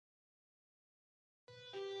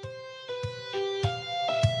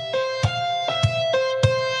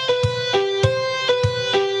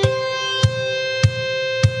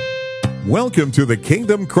Welcome to the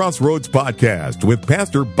Kingdom Crossroads podcast with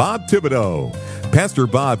Pastor Bob Thibodeau. Pastor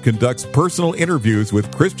Bob conducts personal interviews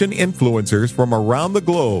with Christian influencers from around the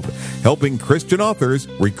globe, helping Christian authors,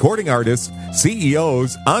 recording artists,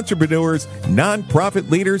 CEOs, entrepreneurs, nonprofit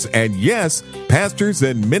leaders, and yes, pastors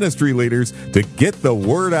and ministry leaders to get the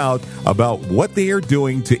word out about what they are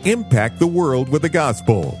doing to impact the world with the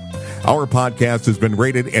gospel. Our podcast has been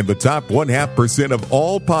rated in the top 0.5% of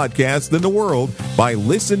all podcasts in the world by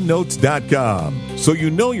listennotes.com, so you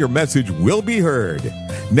know your message will be heard.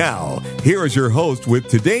 Now, here is your host with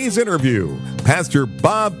today's interview, Pastor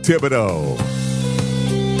Bob Thibodeau.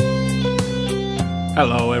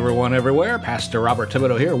 Hello, everyone, everywhere. Pastor Robert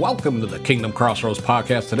Thibodeau here. Welcome to the Kingdom Crossroads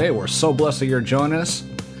podcast today. We're so blessed that you're joining us.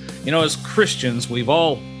 You know, as Christians, we've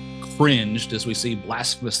all cringed as we see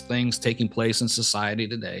blasphemous things taking place in society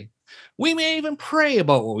today. We may even pray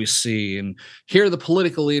about what we see and hear the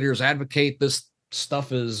political leaders advocate this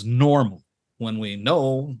stuff as normal when we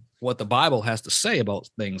know what the Bible has to say about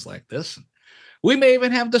things like this. We may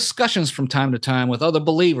even have discussions from time to time with other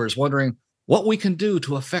believers wondering what we can do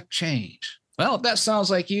to affect change. Well, if that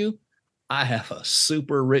sounds like you, I have a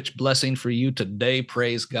super rich blessing for you today,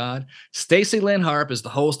 praise God. Stacy Lynn Harp is the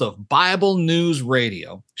host of Bible News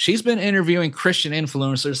Radio. She's been interviewing Christian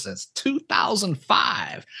influencers since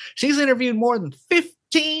 2005. She's interviewed more than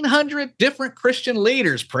 1,500 different Christian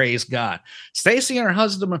leaders, praise God. Stacy and her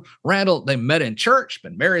husband, Randall, they met in church,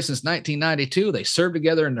 been married since 1992. They served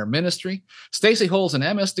together in their ministry. Stacy holds an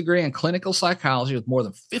MS degree in clinical psychology with more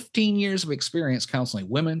than 15 years of experience counseling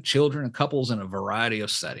women, children, and couples in a variety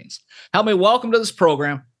of settings. Help me welcome to this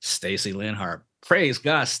program, Stacy Lynn Harp. Praise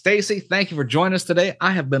God. Stacy, thank you for joining us today.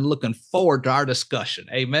 I have been looking forward to our discussion.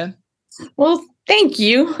 Amen. Well, thank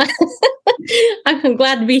you. I'm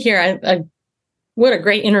glad to be here. What a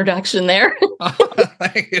great introduction there.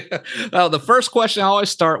 Thank you. Well, the first question I always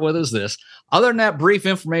start with is this. Other than that brief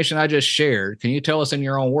information I just shared, can you tell us in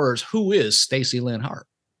your own words, who is Stacy Lynn Harp?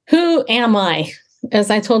 Who am I?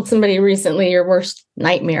 As I told somebody recently, your worst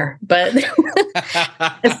nightmare. But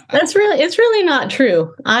it's really not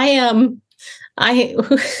true. I'm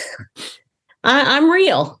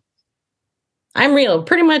real. I'm real.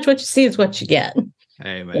 Pretty much what you see is what you get.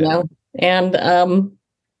 Amen. You know, and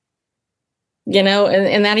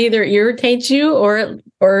and that either irritates you or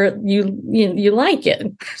you like it.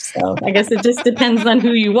 So I guess it just depends on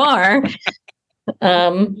who you are.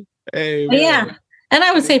 Yeah. And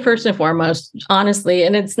I would say first and foremost, honestly,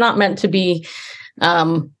 and it's not meant to be,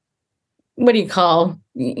 trite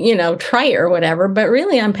or whatever, but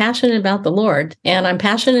really I'm passionate about the Lord, and I'm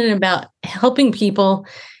passionate about helping people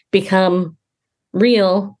become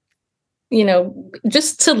real,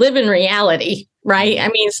 just to live in reality. Right. I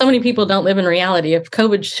mean, so many people don't live in reality. If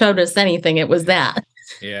COVID showed us anything, it was that.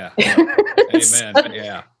 Yeah. Amen. So,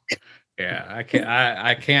 yeah. I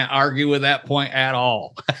can't argue with that point at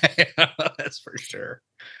all. That's for sure.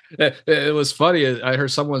 It was funny. I heard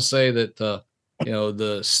someone say that, the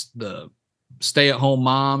stay-at-home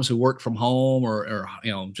moms who work from home or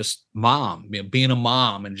just being a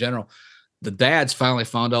mom in general, the dads finally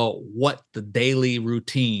found out what the daily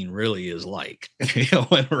routine really is like,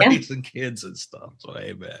 when raising kids and stuff. So,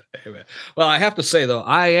 amen. Well, I have to say, though,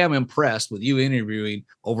 I am impressed with you interviewing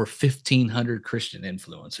over 1,500 Christian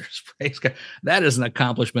influencers. Praise God. That is an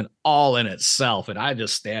accomplishment all in itself. And I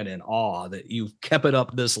just stand in awe that you've kept it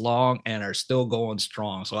up this long and are still going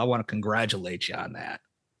strong. So I want to congratulate you on that.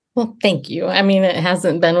 Well, thank you. I mean, it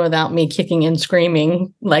hasn't been without me kicking and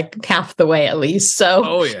screaming like half the way at least. So,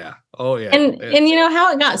 Oh yeah. And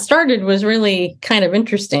how it got started was really kind of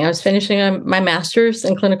interesting. I was finishing my master's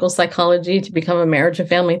in clinical psychology to become a marriage and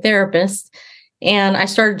family therapist. And I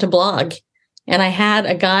started to blog. And I had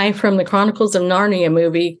a guy from the Chronicles of Narnia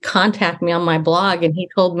movie contact me on my blog. And he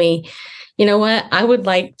told me, you know what, I would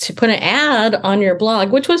like to put an ad on your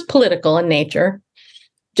blog, which was political in nature.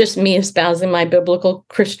 Just me espousing my biblical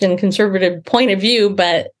Christian conservative point of view.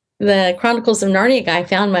 But the Chronicles of Narnia guy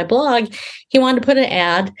found my blog. He wanted to put an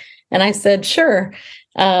ad. And I said, sure.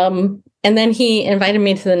 And then he invited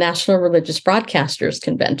me to the National Religious Broadcasters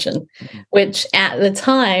Convention, which at the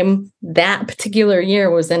time, that particular year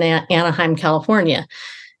was in Anaheim, California.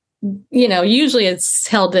 Usually it's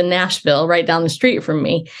held in Nashville, right down the street from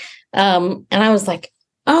me. And I was like,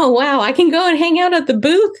 oh, wow, I can go and hang out at the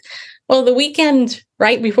booth. Well, the weekend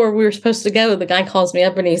right before we were supposed to go, the guy calls me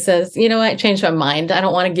up and he says, you know what, I changed my mind. I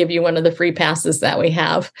don't want to give you one of the free passes that we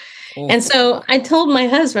have. Oh. And so I told my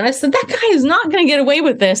husband, I said, that guy is not going to get away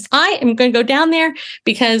with this. I am going to go down there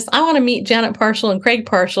because I want to meet Janet Parshall and Craig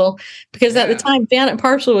Parshall, because at the time, Janet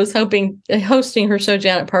Parshall was hosting her show,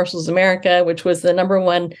 Janet Parshall's America, which was the number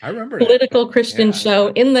one political Christian show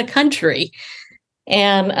in the country.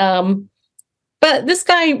 And, but this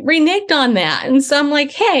guy reneged on that. And so I'm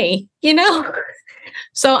like, hey,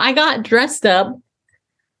 so I got dressed up.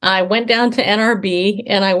 I went down to NRB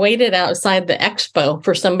and I waited outside the expo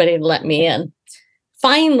for somebody to let me in.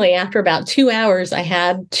 Finally, after about 2 hours, I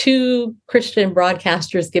had 2 Christian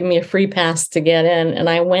broadcasters give me a free pass to get in. And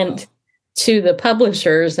I went to the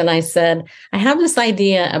publishers and I said, I have this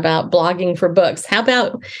idea about blogging for books. How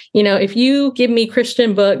about, if you give me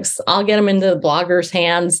Christian books, I'll get them into the bloggers'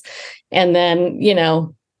 hands. And then,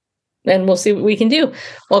 and we'll see what we can do.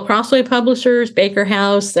 Well, Crossway Publishers, Baker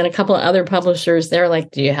House, and a couple of other publishers, they're like,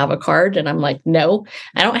 do you have a card? And I'm like, no,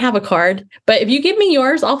 I don't have a card. But if you give me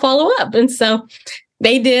yours, I'll follow up. And so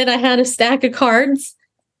they did. I had a stack of cards.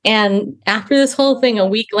 And after this whole thing, a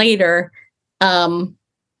week later, I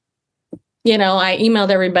emailed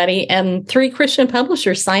everybody, and 3 Christian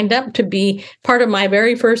publishers signed up to be part of my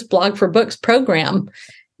very first Blog for Books program.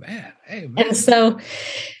 Man. And so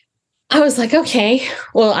I was like, okay,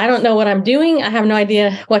 well, I don't know what I'm doing. I have no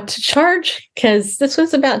idea what to charge, because this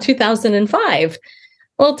was about 2005.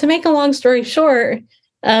 Well, to make a long story short,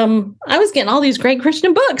 I was getting all these great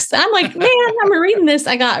Christian books. I'm like, man, I'm reading this.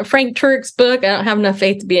 I got Frank Turek's book, I Don't Have Enough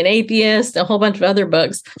Faith to Be an Atheist, a whole bunch of other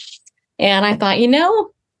books. And I thought,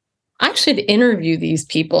 I should interview these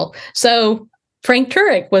people. So Frank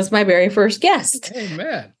Turek was my very first guest.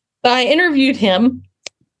 Amen. So I interviewed him.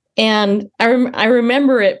 And I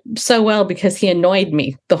remember it so well because he annoyed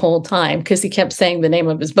me the whole time, because he kept saying the name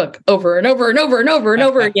of his book over and over and over and over and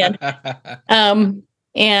over again. But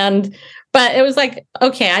it was like,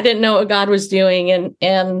 okay, I didn't know what God was doing.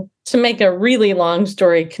 And to make a really long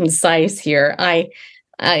story concise here,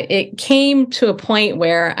 it came to a point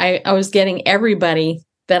where I was getting everybody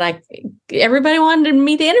wanted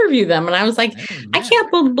me to interview them. And I was like, I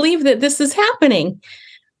can't believe that this is happening.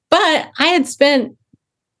 But I had spent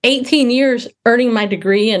 18 years earning my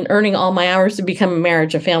degree and earning all my hours to become a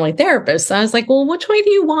marriage and family therapist. So I was like, well, which way do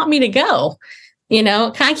you want me to go?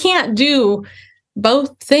 I can't do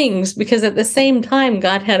both things, because at the same time,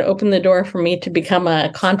 God had opened the door for me to become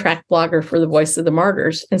a contract blogger for the Voice of the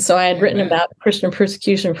Martyrs. And so I had written about Christian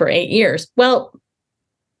persecution for 8 years. Well,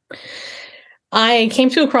 I came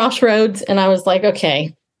to a crossroads and I was like,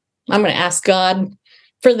 okay, I'm going to ask God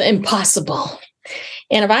for the impossible.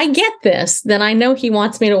 And if I get this, then I know he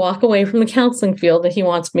wants me to walk away from the counseling field, and he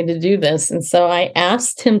wants me to do this. And so I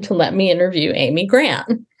asked him to let me interview Amy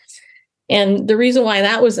Grant. And the reason why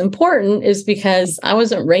that was important is because I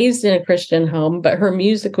wasn't raised in a Christian home, but her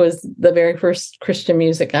music was the very first Christian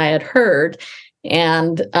music I had heard.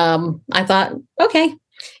 And I thought, okay,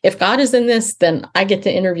 if God is in this, then I get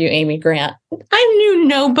to interview Amy Grant. I knew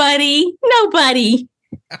nobody.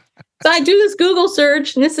 So I do this Google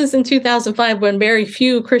search, and this is in 2005 when very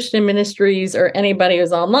few Christian ministries or anybody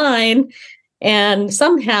was online. And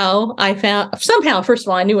somehow, first of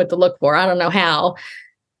all, I knew what to look for. I don't know how,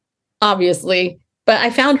 obviously, but I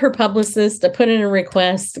found her publicist. I put in a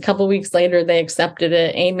request. A couple of weeks later, they accepted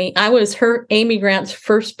it. I was Amy Grant's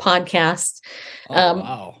first podcast.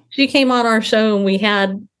 Wow. She came on our show and we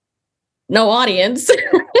had no audience.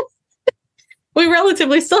 We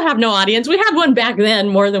relatively still have no audience. We had one back then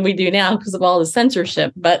more than we do now because of all the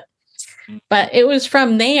censorship. But it was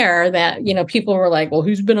from there that, people were like, well,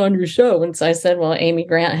 who's been on your show? And so I said, well, Amy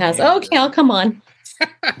Grant has. Okay, I'll come on.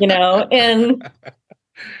 And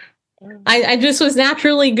I just was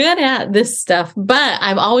naturally good at this stuff. But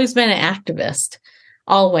I've always been an activist.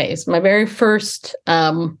 Always. My very first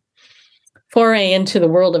foray into the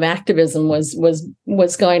world of activism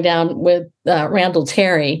was going down with Randall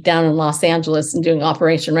Terry down in Los Angeles and doing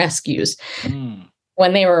Operation Rescues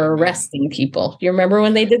when they were arresting people. Do you remember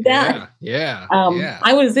when they did that? Yeah.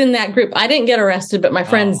 I was in that group. I didn't get arrested, but my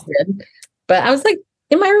friends did. But I was like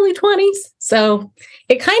in my early 20s. So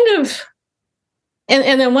it kind of,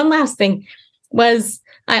 and then one last thing was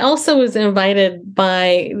I also was invited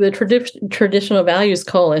by the Traditional Values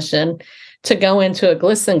Coalition to go into a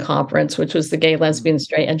GLSEN conference, which was the Gay, Lesbian,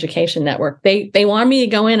 Straight Education Network. They wanted me to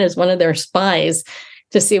go in as one of their spies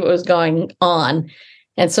to see what was going on.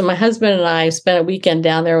 And so my husband and I spent a weekend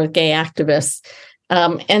down there with gay activists.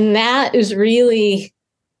 And that is really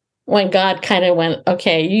when God kind of went,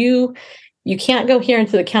 okay, you can't go here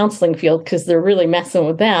into the counseling field because they're really messing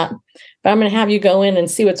with that. but I'm going to have you go in and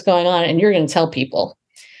see what's going on, and you're going to tell people.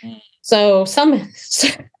 So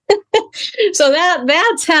that's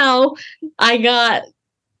how I got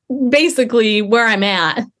basically where I'm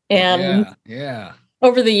at. And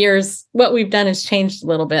over the years, what we've done has changed a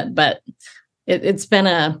little bit, but it's been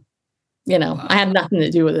I had nothing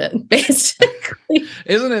to do with it, basically.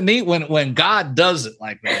 Isn't it neat when God does it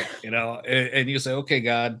like that, and you say, okay,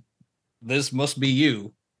 God, this must be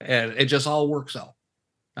you. And it just all works out.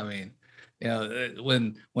 I mean,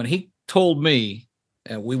 when he told me,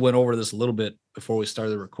 and we went over this a little bit before we started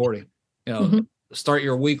the recording, start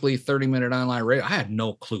your weekly 30-minute online radio. I had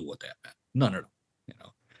no clue what that meant. None at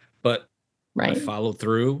all, but I followed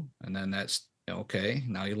through, and then that's okay.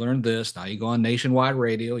 Now you learn this. Now you go on nationwide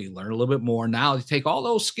radio. You learn a little bit more. Now you take all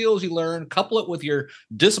those skills you learn, couple it with your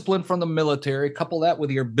discipline from the military, couple that with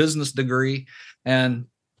your business degree, and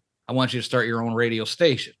I want you to start your own radio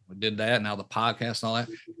station. We did that. Now the podcast and all that.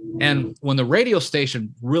 And when the radio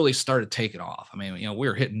station really started taking off, I mean, we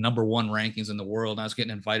were hitting number 1 rankings in the world. And I was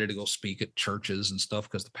getting invited to go speak at churches and stuff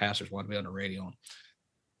because the pastors wanted me on the radio.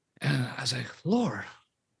 And I was like, Lord,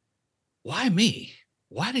 why me?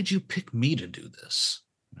 Why did you pick me to do this?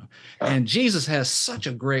 And Jesus has such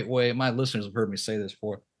a great way. My listeners have heard me say this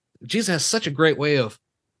before. Jesus has such a great way of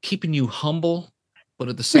keeping you humble, but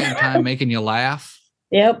at the same time making you laugh.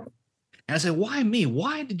 Yep. And I said, why me?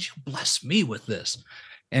 Why did you bless me with this?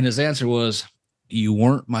 And his answer was, you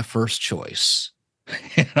weren't my first choice.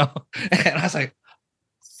 And I was like,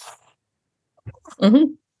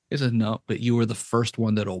 he said, no, but you were the first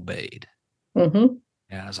one that obeyed. And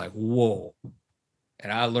I was like, whoa.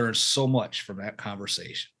 And I learned so much from that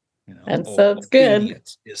conversation. That's good.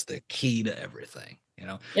 Is the key to everything.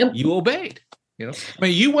 You obeyed. I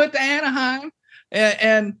mean, you went to Anaheim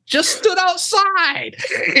and just stood outside.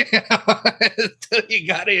 Until you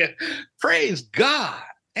got here. Praise God.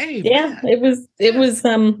 Amen. Yeah, it was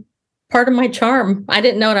part of my charm. I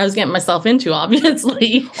didn't know what I was getting myself into,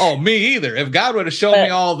 obviously. Oh, me either. If God would have shown me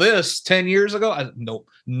all this 10 years ago, no.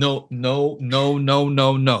 You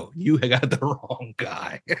got the wrong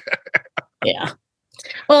guy. Yeah.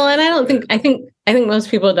 Well, and I think most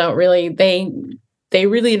people don't really, they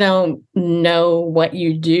really don't know what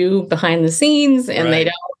you do behind the scenes, and they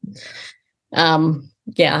don't,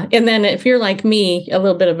 and then if you're like me, a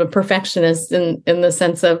little bit of a perfectionist in the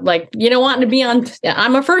sense of like, wanting to be on,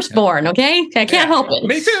 I'm a firstborn. Okay. I can't help it.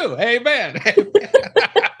 Me too. Amen.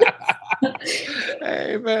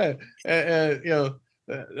 Amen.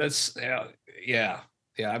 That's,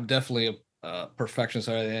 I'm definitely a perfectionist,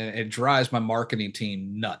 and it drives my marketing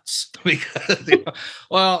team nuts because,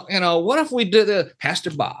 what if we did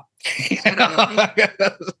Pastor Bob?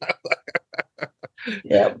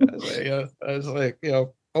 Yep. I was like,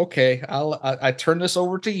 okay, I turn this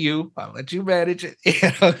over to you. I'll let you manage it.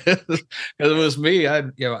 Because it was me.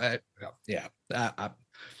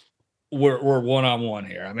 We're one-on-one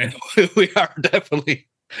here. I mean, we are definitely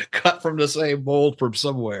cut from the same mold from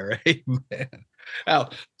somewhere. Amen. Now,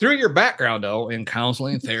 through your background, though, in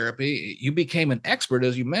counseling therapy, you became an expert,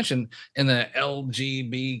 as you mentioned, in the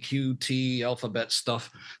LGBTQ alphabet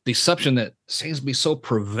stuff, deception that seems to be so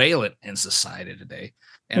prevalent in society today.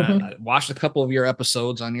 And I watched a couple of your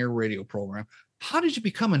episodes on your radio program. How did you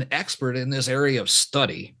become an expert in this area of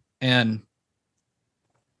study? And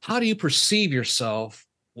how do you perceive yourself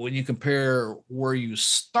when you compare where you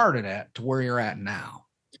started at to where you're at now?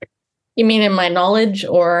 You mean in my knowledge,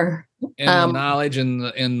 or in the knowledge, in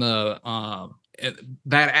the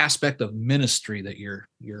that aspect of ministry that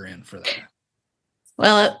you're in for that?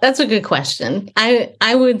 Well, that's a good question.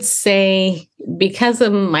 I would say because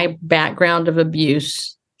of my background of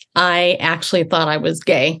abuse, I actually thought I was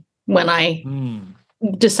gay when I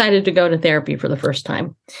decided to go to therapy for the first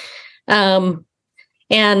time. And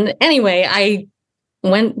anyway, I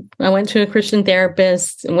went to a Christian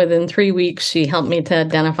therapist, and within 3 weeks, she helped me to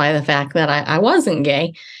identify the fact that I wasn't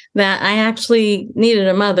gay, that I actually needed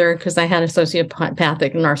a mother because I had a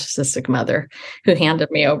sociopathic narcissistic mother who handed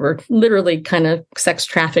me over, literally kind of sex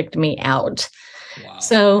trafficked me out. Wow.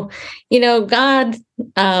 So, God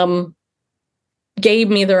gave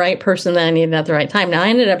me the right person that I needed at the right time. Now, I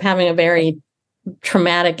ended up having a very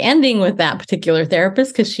traumatic ending with that particular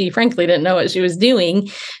therapist because she frankly didn't know what she was doing.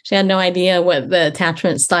 She had no idea what the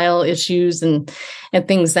attachment style issues and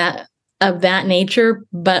things that of that nature.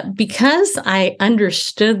 But because I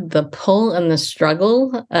understood the pull and the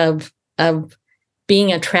struggle of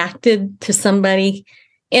being attracted to somebody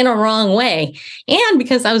in a wrong way, and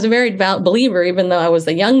because I was a very devout believer, even though I was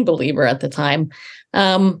a young believer at the time,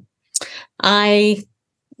 I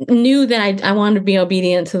knew that I wanted to be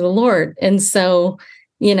obedient to the Lord. And so,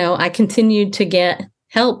 I continued to get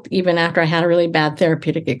help even after I had a really bad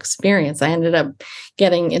therapeutic experience. I ended up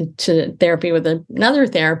getting into therapy with another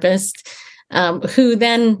therapist who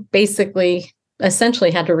then basically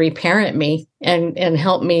essentially had to reparent me and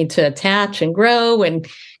help me to attach and grow and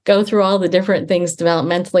go through all the different things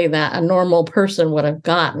developmentally that a normal person would have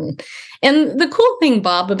gotten. And the cool thing,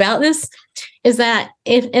 Bob, about this is that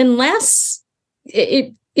if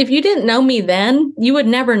you didn't know me then, you would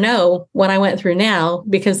never know what I went through now,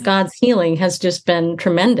 because God's healing has just been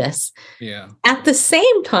tremendous. Yeah. At the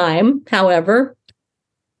same time, however,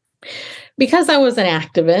 because I was an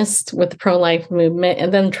activist with the pro-life movement,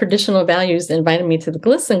 and then traditional values invited me to the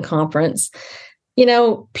GLSEN conference,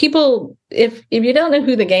 people, if you don't know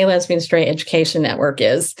who the Gay, Lesbian, Straight Education Network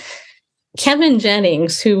is, Kevin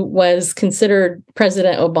Jennings, who was considered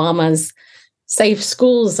President Obama's safe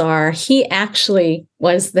schools czar, he actually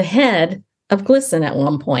was the head of GLSEN at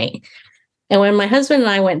one point. And when my husband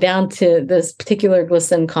and I went down to this particular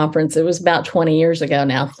GLSEN conference, it was about 20 years ago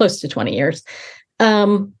now, close to 20 years.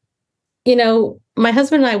 My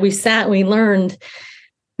husband and I, we learned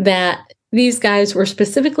that these guys were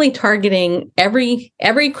specifically targeting every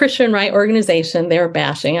Christian right organization they were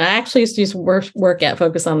bashing. And I actually used to work at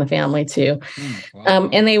Focus on the Family too. Wow.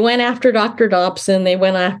 And they went after Dr. Dobson. They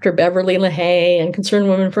went after Beverly LaHaye and Concerned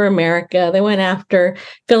Women for America. They went after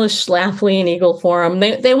Phyllis Schlafly and Eagle Forum.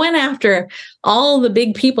 They went after all the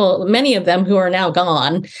big people, many of them who are now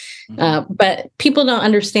gone. But people don't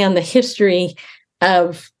understand the history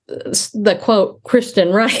of the quote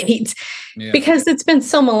Christian right, because it's been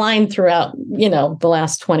so maligned throughout, the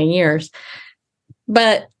last 20 years.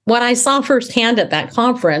 But what I saw firsthand at that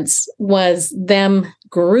conference was them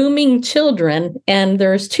grooming children. And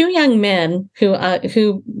there's two young men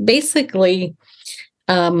who basically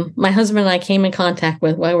my husband and I came in contact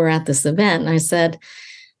with while we were at this event. And I said,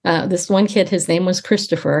 this one kid, his name was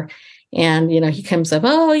Christopher. And, he comes up,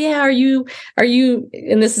 oh, yeah, are you,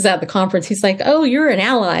 and this is at the conference. He's like, oh, you're an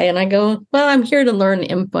ally. And I go, well, I'm here to learn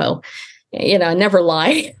info. I never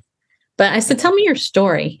lie. But I said, tell me your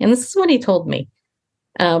story. And this is what he told me.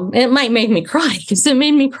 It might make me cry, because it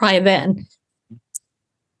made me cry then.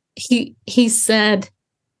 He said,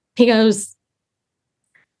 he goes,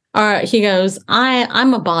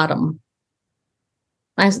 I'm a bottom.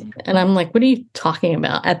 And I'm like, what are you talking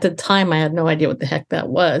about? At the time, I had no idea what the heck that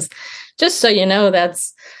was. Just so you know,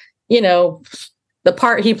 that's, the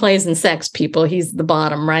part he plays in Sex People. He's the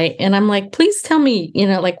bottom, right? And I'm like, please tell me,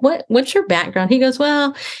 what's your background? He goes,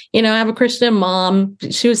 well, I have a Christian mom.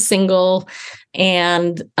 She was single,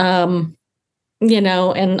 and, and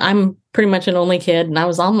I'm pretty much an only kid, and I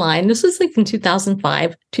was online. This was like in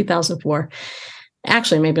 2005, 2004,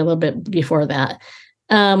 actually, maybe a little bit before that.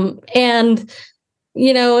 And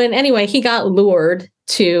anyway, he got lured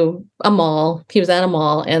to a mall. He was at a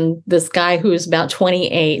mall, and this guy who was about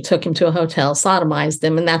 28 took him to a hotel, sodomized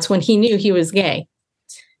him. And that's when he knew he was gay,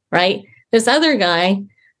 right? This other guy,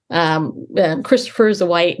 Christopher, is a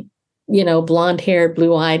white, blonde-haired,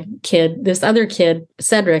 blue-eyed kid. This other kid,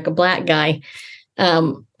 Cedric, a black guy,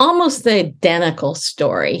 almost the identical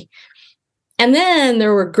story. And then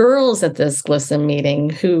there were girls at this GLSEN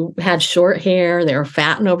meeting who had short hair. They were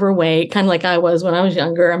fat and overweight, kind of like I was when I was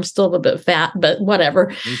younger. I'm still a little bit fat, but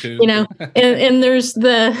whatever. Me too. And there's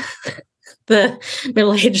the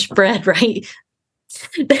middle-aged spread, right?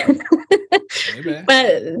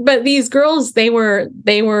 but these girls, they were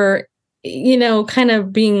kind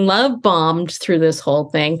of being love bombed through this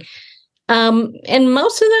whole thing. And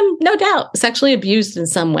most of them, no doubt, sexually abused in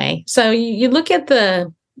some way. So you look at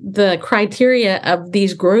the criteria of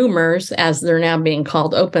these groomers, as they're now being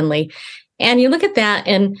called openly. And you look at that,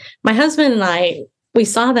 and my husband and I, we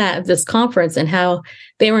saw that at this conference, and how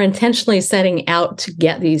they were intentionally setting out to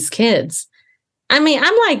get these kids. I mean,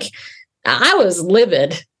 I was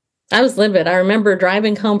livid. I remember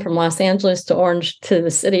driving home from Los Angeles to the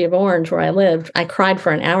city of Orange, where I lived. I cried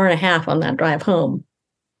for an hour and a half on that drive home.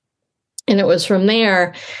 And it was from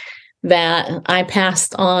there that I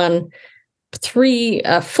passed on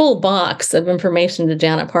a full box of information to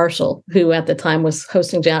Janet Parshall, who at the time was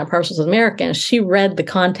hosting Janet Parshall's America. And she read the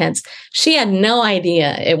contents. She had no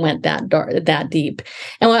idea it went that deep.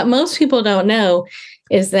 And what most people don't know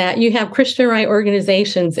is that you have Christian right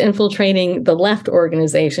organizations infiltrating the left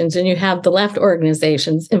organizations, and you have the left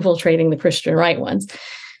organizations infiltrating the Christian right ones.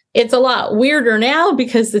 It's a lot weirder now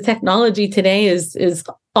because the technology today is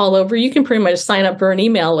all over. You can pretty much sign up for an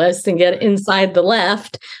email list and get inside the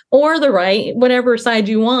left or the right, whatever side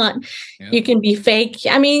you want. Yeah. You can be fake.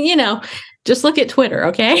 I mean, just look at Twitter,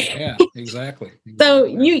 okay? Yeah, exactly. So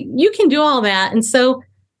you can do all that. And so,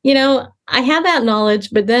 I had that knowledge,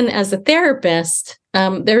 but then as a therapist,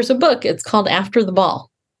 there's a book. It's called After the Ball.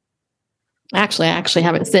 Actually, I actually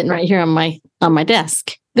have it sitting right here on my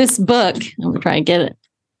desk. This book, I'm going to try and get it.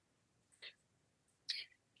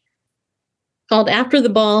 Called After the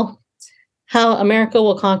Ball, How America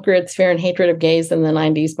Will Conquer Its Fear and Hatred of Gays in the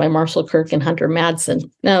 90s by Marshall Kirk and Hunter Madsen.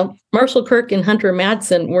 Now, Marshall Kirk and Hunter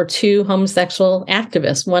Madsen were two homosexual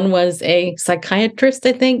activists. One was a psychiatrist,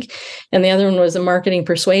 I think, and the other one was a marketing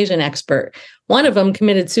persuasion expert. One of them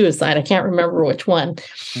committed suicide. I can't remember which one.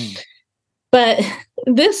 But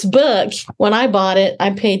this book, when I bought it, I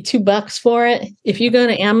paid $2 for it. If you go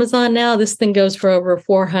to Amazon now, this thing goes for over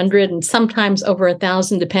 400 and sometimes over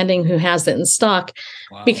 1,000, depending who has it in stock,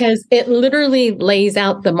 because it literally lays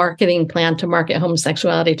out the marketing plan to market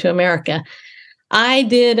homosexuality to America. I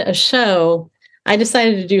did a show. I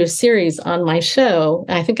decided to do a series on my show.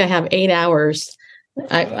 I think I have 8 hours.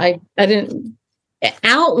 I didn't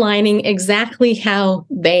outlining exactly how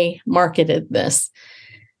they marketed this.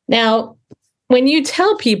 Now, when you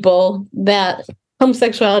tell people that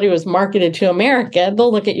homosexuality was marketed to America, they'll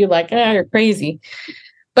look at you like, you're crazy.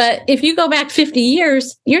 But if you go back 50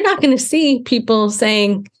 years, you're not going to see people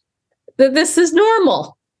saying that this is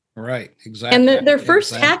normal. Right, exactly. And their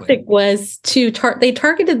first tactic was they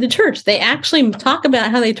targeted the church. They actually talk about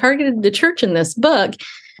how they targeted the church in this book.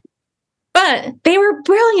 But they were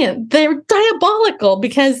brilliant. They were diabolical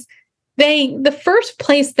because the first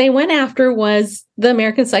place they went after was the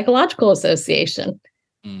American Psychological Association,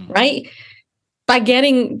 right? By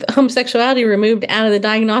getting homosexuality removed out of the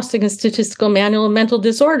Diagnostic and Statistical Manual of Mental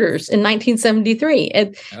Disorders in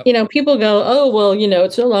 1973. People go, oh, well,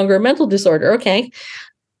 it's no longer a mental disorder. Okay.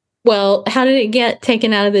 Well, how did it get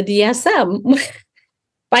taken out of the DSM?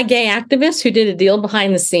 By gay activists who did a deal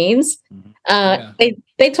behind the scenes.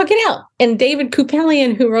 They took it out. And David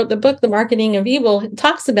Kupelian, who wrote the book, The Marketing of Evil,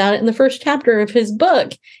 talks about it in the first chapter of his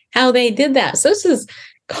book, how they did that. So this is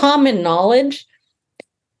common knowledge,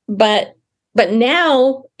 but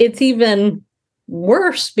now it's even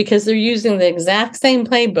worse because they're using the exact same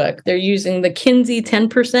playbook. They're using the Kinsey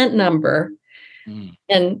 10% number.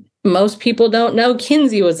 And most people don't know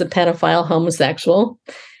Kinsey was a pedophile homosexual.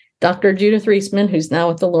 Dr. Judith Reisman, who's now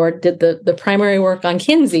with the Lord, did the primary work on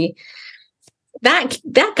Kinsey. That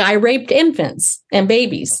guy raped infants and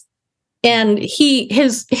babies. And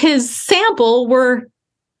his sample were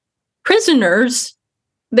prisoners.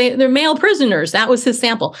 They're male prisoners. That was his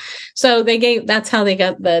sample. So that's how they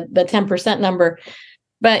got the 10% number.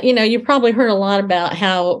 But, you probably heard a lot about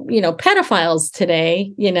how, pedophiles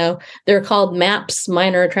today, they're called MAPS,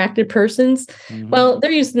 minor attracted persons. Well, they're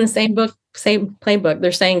using the same playbook.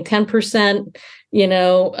 They're saying 10%,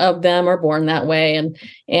 of them are born that way.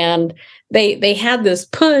 And they had this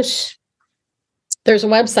push. There's a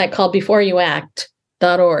website called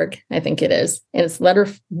beforeyouact.org, I think it is. And it's letter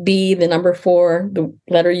B, the number 4, the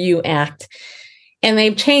letter U, act. And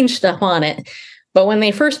they've changed stuff on it. But when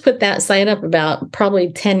they first put that site up about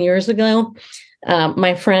probably 10 years ago,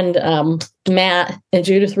 my friend Matt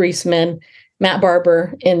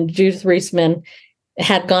Barber and Judith Reisman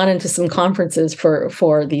had gone into some conferences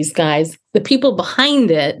for these guys. The people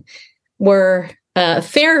behind it were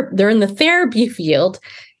they're in the therapy field,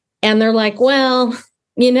 and they're like, well,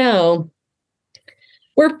 we're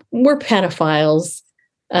pedophiles,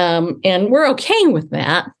 and we're okay with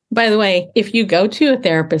that. By the way, if you go to a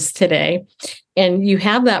therapist today and you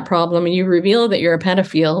have that problem and you reveal that you're a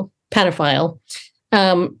pedophile,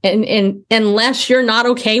 and unless you're not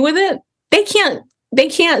okay with it, they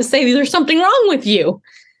can't say there's something wrong with you,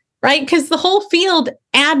 right? Because the whole field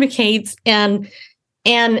advocates and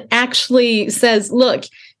actually says, look,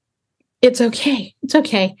 it's okay.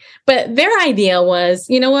 But their idea was,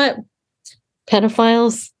 you know what?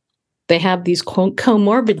 Pedophiles, they have these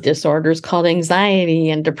comorbid disorders called anxiety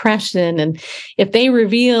and depression. And if they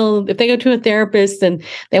go to a therapist and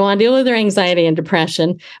they want to deal with their anxiety and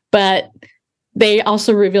depression, but they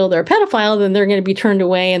also reveal they're a pedophile, then they're going to be turned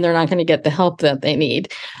away and they're not going to get the help that they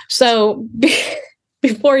need. So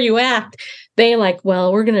before you act, they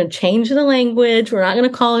we're going to change the language. We're not going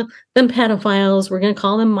to call them pedophiles. We're going to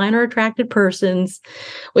call them minor attracted persons,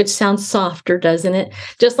 which sounds softer, doesn't it?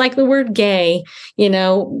 Just like the word gay, you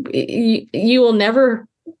will never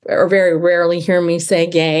or very rarely hear me say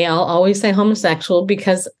gay. I'll always say homosexual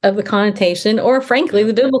because of the connotation, or frankly,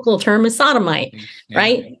 the biblical term is sodomite,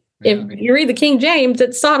 right? Yeah. If you read the King James,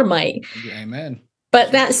 it's sodomite. Amen.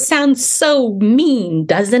 But that sounds so mean,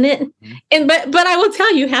 doesn't it? And but I will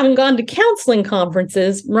tell you, having gone to counseling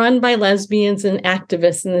conferences run by lesbians and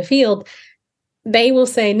activists in the field, they will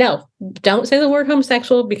say, no, don't say the word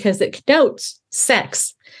homosexual because it connotes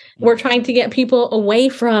sex. We're trying to get people away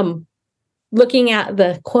from looking at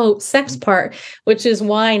the quote sex part, which is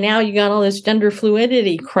why now you got all this gender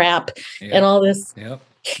fluidity crap and all this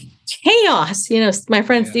chaos. You know, my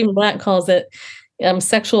friend Stephen Black calls it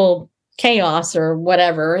sexual chaos or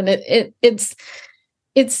whatever, and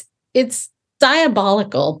it's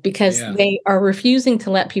diabolical because they are refusing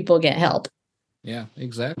to let people get help. Yeah,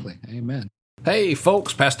 exactly. Amen. Hey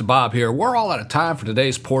folks, Pastor Bob here. We're all out of time for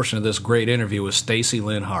today's portion of this great interview with Stacy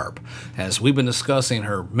Lynn Harp, as we've been discussing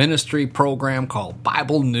her ministry program called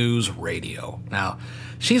Bible News Radio. Now,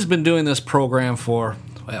 she's been doing this program for,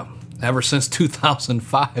 ever since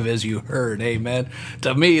 2005, as you heard. Amen.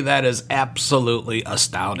 To me, that is absolutely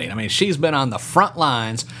astounding. I mean, she's been on the front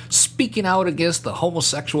lines speaking out against the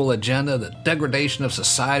homosexual agenda, the degradation of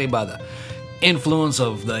society by the influence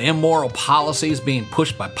of the immoral policies being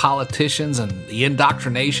pushed by politicians and the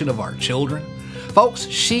indoctrination of our children. Folks,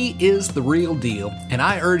 she is the real deal, and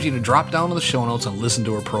I urge you to drop down to the show notes and listen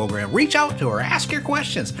to her program. Reach out to her, ask your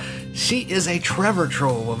questions. She is a treasure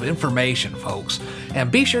trove of information, folks.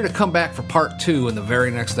 And be sure to come back for part 2 in the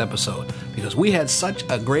very next episode, because we had such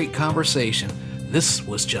a great conversation. This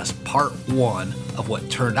was just part 1 of what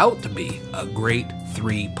turned out to be a great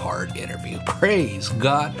 3-part interview. Praise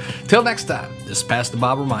God. Till next time, this is Pastor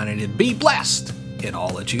Bob reminding you to be blessed in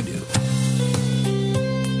all that you do.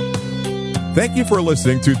 Thank you for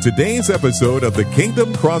listening to today's episode of the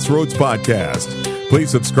Kingdom Crossroads Podcast. Please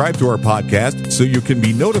subscribe to our podcast so you can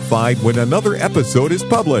be notified when another episode is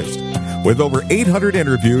published. With over 800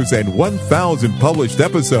 interviews and 1,000 published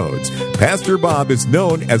episodes, Pastor Bob is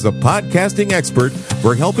known as a podcasting expert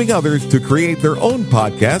for helping others to create their own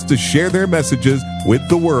podcast to share their messages with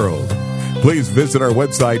the world. Please visit our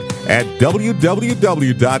website at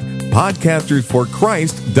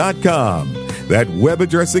www.podcastersforchrist.com. That web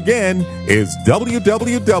address again is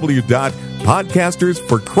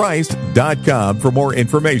www.podcastersforchrist.com for more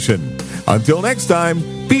information. Until next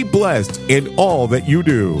time, be blessed in all that you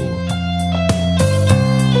do.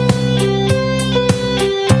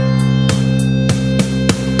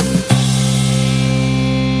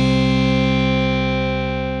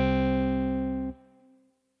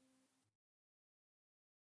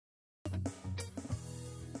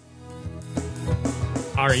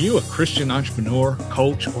 Are you a Christian entrepreneur,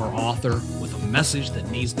 coach, or author with a message that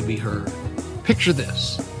needs to be heard? Picture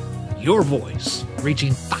this: your voice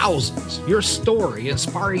reaching thousands, your story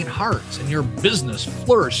inspiring hearts, and your business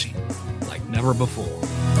flourishing like never before.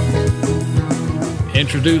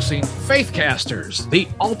 Introducing Faithcasters, the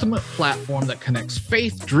ultimate platform that connects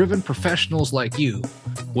faith-driven professionals like you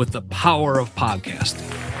with the power of podcasting.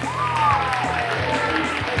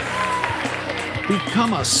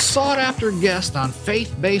 Become a sought-after guest on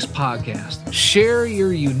faith-based podcasts. Share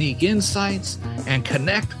your unique insights and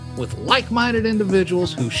connect with like-minded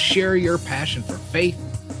individuals who share your passion for faith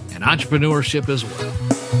and entrepreneurship as well.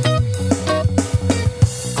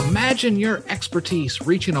 Imagine your expertise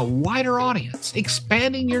reaching a wider audience,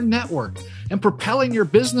 expanding your network, and propelling your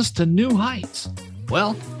business to new heights.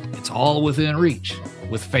 Well, it's all within reach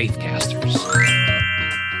with Faithcasters.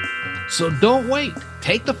 So don't wait.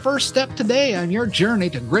 Take the first step today on your journey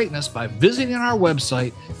to greatness by visiting our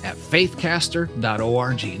website at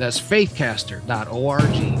faithcaster.org. That's faithcaster.org.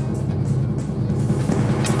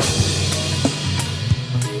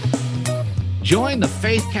 Join the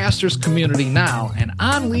Faithcasters community now and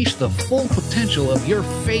unleash the full potential of your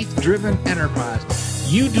faith-driven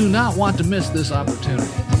enterprise. You do not want to miss this opportunity.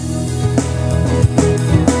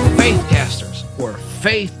 Faithcasters, where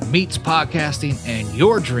faith meets podcasting and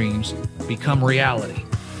your dreams become reality.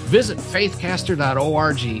 Visit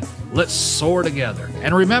faithcaster.org. Let's soar together.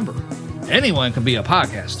 And remember, anyone can be a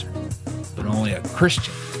podcaster, but only a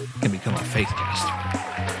Christian can become a faithcaster.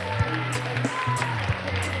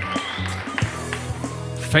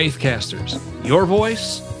 Faithcasters, your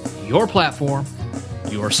voice, your platform,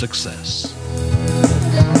 your success.